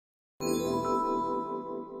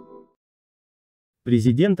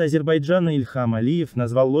Президент Азербайджана Ильхам Алиев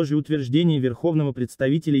назвал ложью утверждение верховного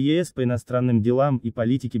представителя ЕС по иностранным делам и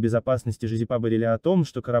политике безопасности Жозепа Борреля о том,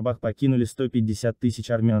 что Карабах покинули 150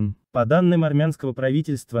 тысяч армян. По данным армянского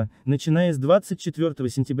правительства, начиная с 24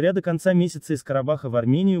 сентября до конца месяца из Карабаха в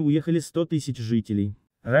Армению уехали 100 тысяч жителей.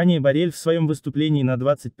 Ранее Боррель в своем выступлении на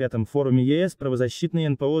 25-м форуме ЕС-правозащитные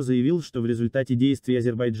НПО заявил, что в результате действий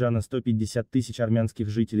Азербайджана 150 тысяч армянских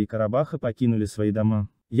жителей Карабаха покинули свои дома.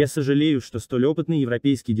 «Я сожалею, что столь опытный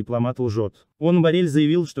европейский дипломат лжет». Боррель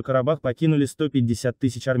заявил, что Карабах покинули 150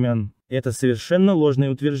 тысяч армян. Это совершенно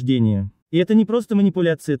ложное утверждение. И это не просто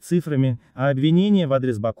манипуляция цифрами, а обвинение в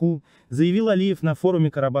адрес Баку, заявил Алиев на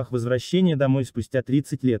форуме «Карабах. Возвращение домой спустя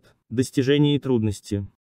 30 лет. Достижения и трудности».